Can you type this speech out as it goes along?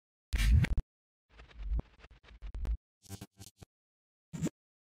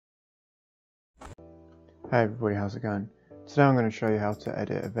Hey everybody, how's it going? Today I'm going to show you how to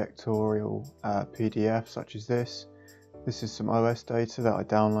edit a vectorial PDF such as this. This is some OS data that I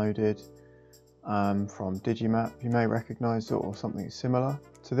downloaded from Digimap. You may recognize it or something similar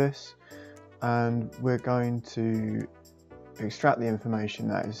to this. And we're going to extract the information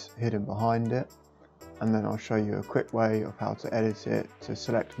that is hidden behind it. And then I'll show you a quick way of how to edit it to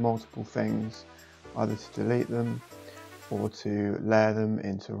select multiple things, either to delete them or to layer them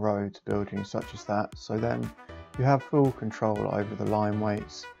into rows, buildings such as that. So then you have full control over the line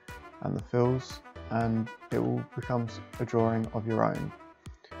weights and the fills, and it will become a drawing of your own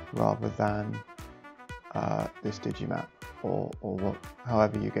rather than this Digimap or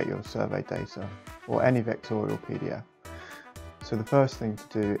however you get your survey data or any vectorial PDF. So the first thing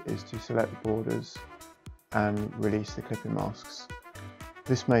to do is to select the borders and release the clipping masks.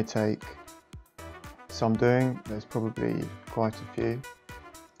 This may take some doing. There's probably quite a few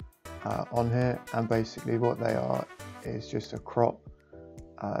on here, and basically what they are is just a crop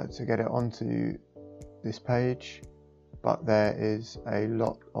to get it onto this page, but there is a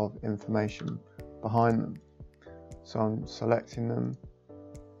lot of information behind them. So I'm selecting them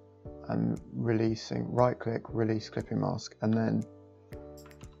and releasing, right click, release clipping mask, and then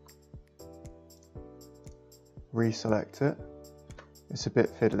reselect it. It's a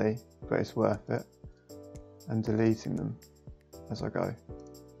bit fiddly, but it's worth it, and deleting them as I go.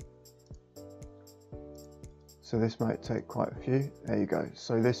 So this might take quite a few. There you go.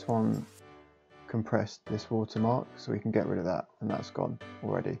 So this one compressed this watermark, so we can get rid of that, and that's gone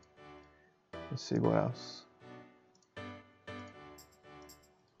already. Let's see what else.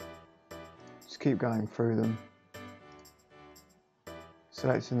 Just keep going through them.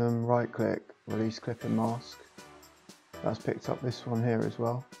 Selecting them, right click, release clipping mask. That's picked up this one here as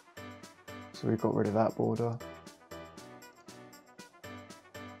well. So we've got rid of that border.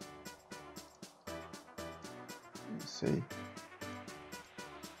 Let's see.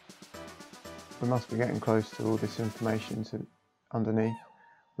 We must be getting close to all this information underneath.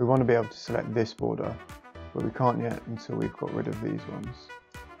 We want to be able to select this border, but we can't yet until we've got rid of these ones.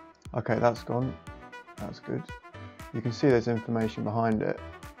 Okay, that's gone. That's good. You can see there's information behind it.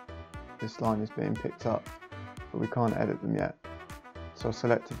 This line is being picked up, but we can't edit them yet. So I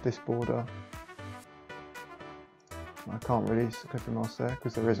selected this border. I can't release the clipping mask there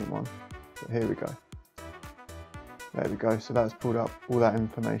because there isn't one, but here we go. There we go, so that's pulled up all that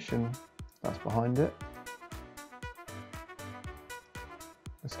information that's behind it.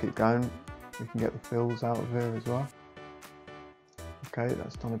 Let's keep going. We can get the fills out of here as well. Okay,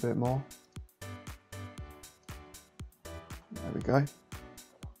 that's done a bit more. There we go.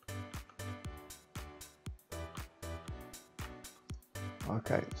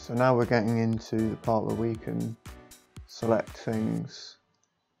 Okay, so now we're getting into the part where we can select things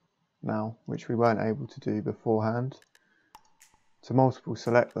now, which we weren't able to do beforehand. To multiple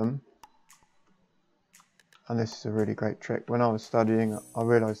select them, and this is a really great trick. When I was studying, I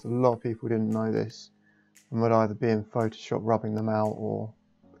realised a lot of people didn't know this and would either be in Photoshop rubbing them out or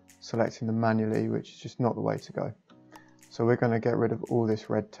selecting them manually, which is just not the way to go. So we're going to get rid of all this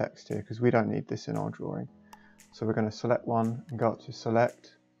red text here because we don't need this in our drawing. So we're going to select one and go up to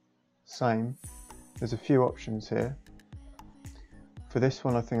select, same. There's a few options here. For this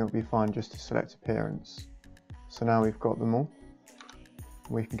one I think it'll be fine just to select appearance. So now we've got them all,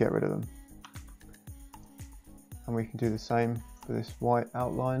 we can get rid of them. And we can do the same for this white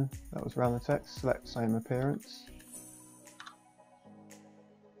outline that was around the text. Select same appearance.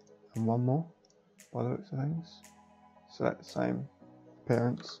 And one more, by the looks of things. Select the same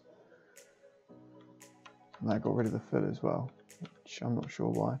appearance. And that got rid of the fill as well, which I'm not sure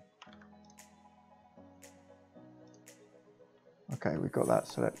why. Okay, we've got that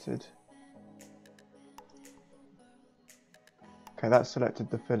selected. Okay, that's selected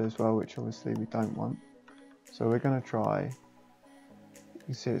the fill as well, which obviously we don't want. So we're going to try, you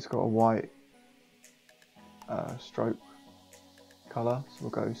can see it's got a white stroke colour, so we'll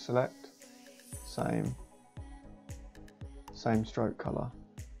go select, same stroke colour.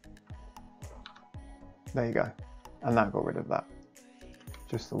 There you go, and that got rid of that,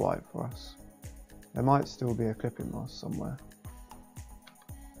 just the white for us. There might still be a clipping mask somewhere,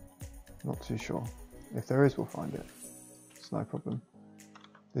 not too sure. If there is, we'll find it, it's no problem.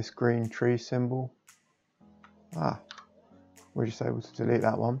 This green tree symbol, we're just able to delete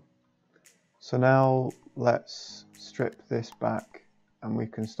that one. So now let's strip this back and we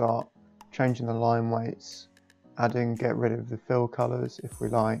can start changing the line weights, get rid of the fill colours if we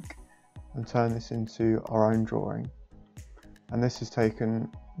like, and turn this into our own drawing. And this has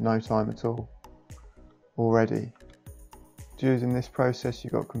taken no time at all already. Using this process,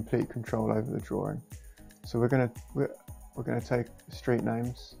 you've got complete control over the drawing. So we're gonna take the street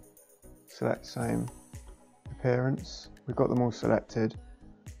names, select same appearance. We've got them all selected.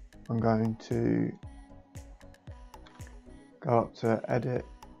 I'm going to go up to edit,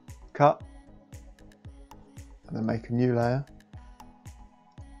 cut, and then make a new layer.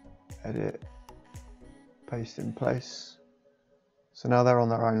 Edit, paste in place. So now they're on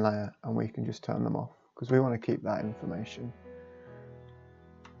their own layer and we can just turn them off because we want to keep that information.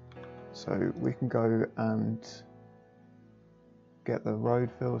 So we can go and get the road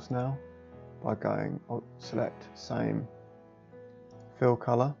fills now by going select same fill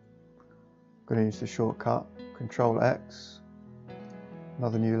color. I'm going to use the shortcut Control X,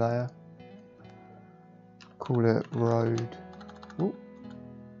 another new layer, call it road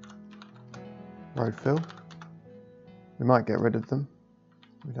fill. We might get rid of them,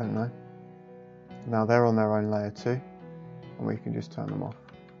 we don't know. Now they're on their own layer too, and we can just turn them off.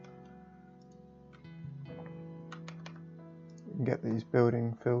 We can get these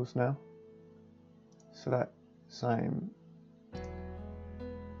building fills now. Select same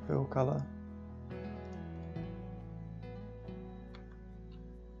fill color.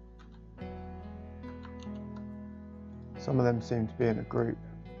 Some of them seem to be in a group.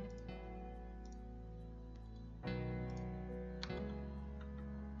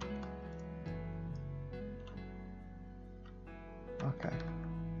 Okay,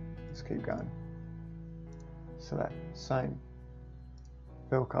 let's keep going. Select same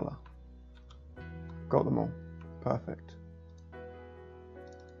fill color. Got them all. Perfect.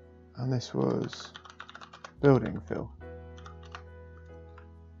 And this was building fill.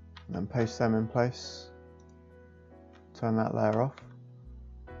 And then paste them in place. Turn that layer off.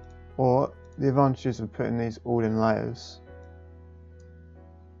 Or the advantages of putting these all in layers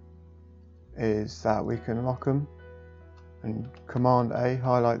is that we can lock them and Command A,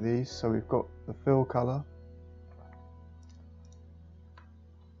 highlight these, so we've got the fill color.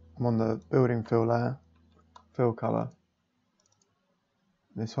 I'm on the building fill layer, fill color,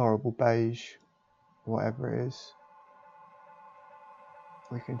 this horrible beige, whatever it is.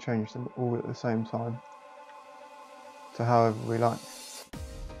 We can change them all at the same time to however we like.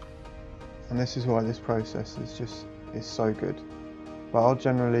 And this is why this process is so good. But I'll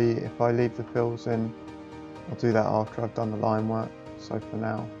generally, if I leave the fills in, I'll do that after I've done the line work. So for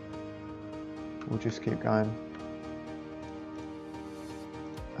now, we'll just keep going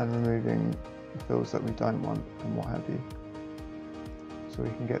and removing the fills that we don't want and what have you. So we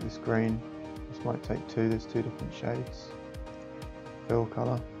can get this green. This might take two, there's two different shades. Fill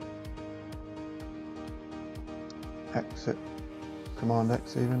color. Exit, Command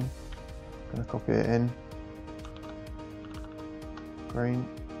X even. Gonna copy it in. Green.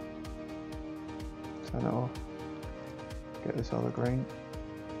 Turn it off. Get this other green.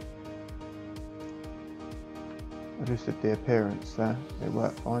 I just did the appearance there, it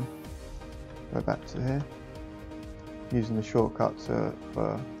worked fine. Go back to here. Using the shortcut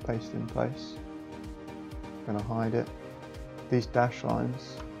for paste in place. Gonna hide it. These dash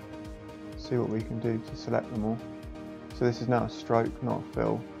lines, see what we can do to select them all. So this is now a stroke, not a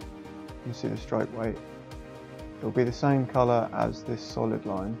fill. You see the stroke weight. It'll be the same colour as this solid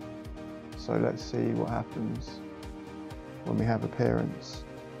line. So let's see what happens when we have appearance.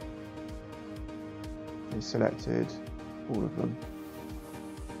 It's selected all of them.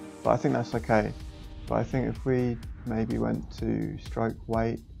 But I think that's okay. But I think if we maybe went to stroke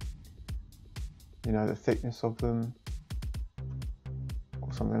weight, you know, the thickness of them,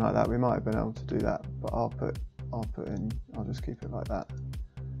 or something like that, we might have been able to do that. But I'll just keep it like that.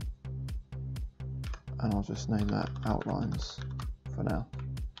 And I'll just name that outlines for now.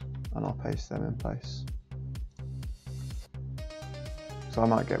 And I'll paste them in place. So I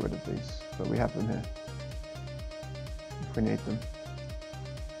might get rid of these, but we have them here if we need them.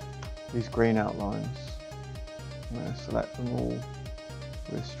 These green outlines, I'm going to select them all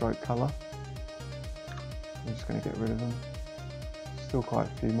with stroke colour. I'm just going to get rid of them. Still quite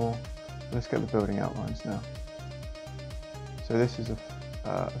a few more. Let's get the building outlines now. So this is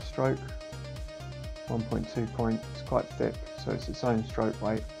a stroke, 1.2 point. It's quite thick, so it's its own stroke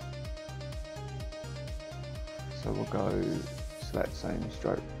weight. So we'll go select same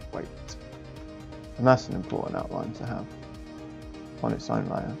stroke weight. And that's an important outline to have on its own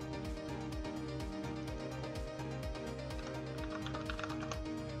layer.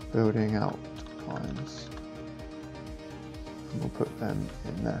 Building outlines. And we'll put them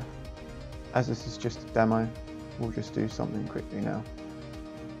in there. As this is just a demo, we'll just do something quickly now.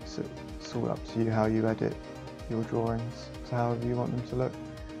 So it's all up to you how you edit your drawings to however you want them to look.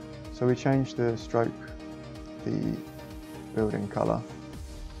 So we changed the stroke, the building colour.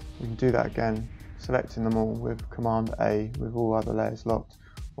 We can do that again. selecting them all with Command A with all other layers locked,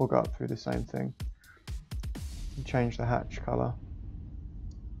 we'll go up through the same thing. Change the hatch colour,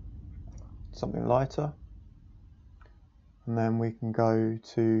 something lighter, and then we can go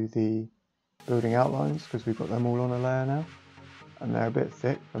to the building outlines because we've got them all on a layer now, and they're a bit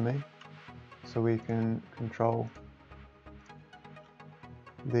thick for me, so we can control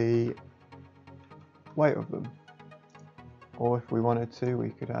the weight of them, or if we wanted to, we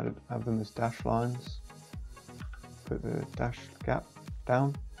could have them as dash lines, put the dash gap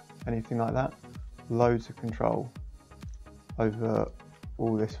down, anything like that. Loads of control over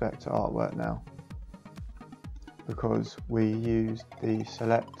all this vector artwork now, because we used the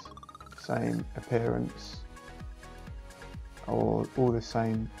select same appearance or all the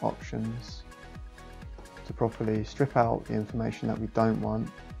same options to properly strip out the information that we don't want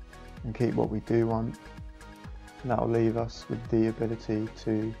and keep what we do want. And that will leave us with the ability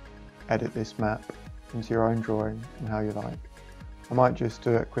to edit this map into your own drawing and how you like. I might just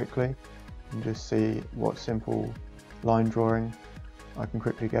do it quickly and just see what simple line drawing I can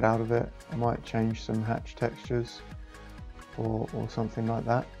quickly get out of it. I might change some hatch textures or something like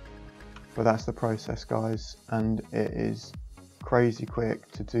that. But that's the process, guys, and it is crazy quick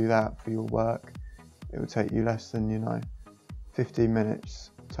to do that for your work. It will take you less than 15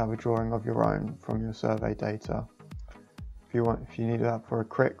 minutes to have a drawing of your own from your survey data. If you need that for a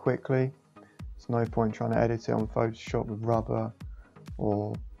quickly, there's no point trying to edit it on Photoshop with rubber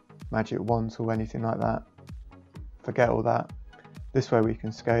or Magic Wand or anything like that. Forget all that. This way we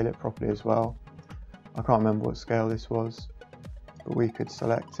can scale it properly as well. I can't remember what scale this was, but we could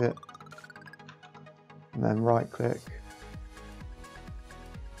select it and then right click,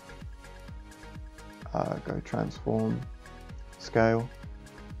 go transform scale.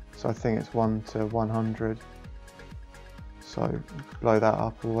 So I think it's 1 to 100. So blow that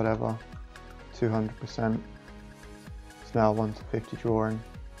up or whatever, 200%. It's now 1 to 50 drawing,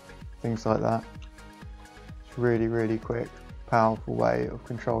 things like that. It's really, really quick, powerful way of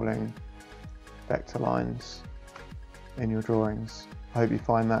controlling vector lines in your drawings. I hope you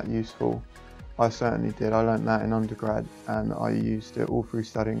find that useful. I certainly did. I learnt that in undergrad and I used it all through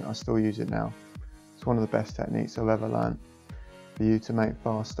studying. I still use it now. It's one of the best techniques I've ever learnt for you to make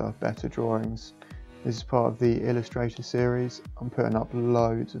faster, better drawings. This is part of the Illustrator series. I'm putting up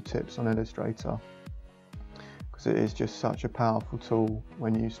loads of tips on Illustrator because it is just such a powerful tool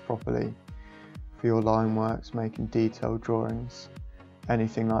when used properly for your line works, making detailed drawings,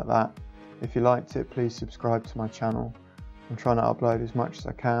 anything like that. If you liked it, please subscribe to my channel. I'm trying to upload as much as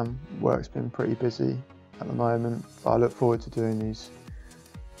I can. Work's been pretty busy at the moment, but I look forward to doing these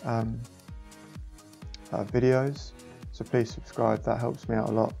videos. So please subscribe, that helps me out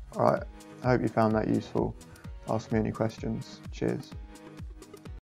a lot. Alright, I hope you found that useful. Ask me any questions. Cheers.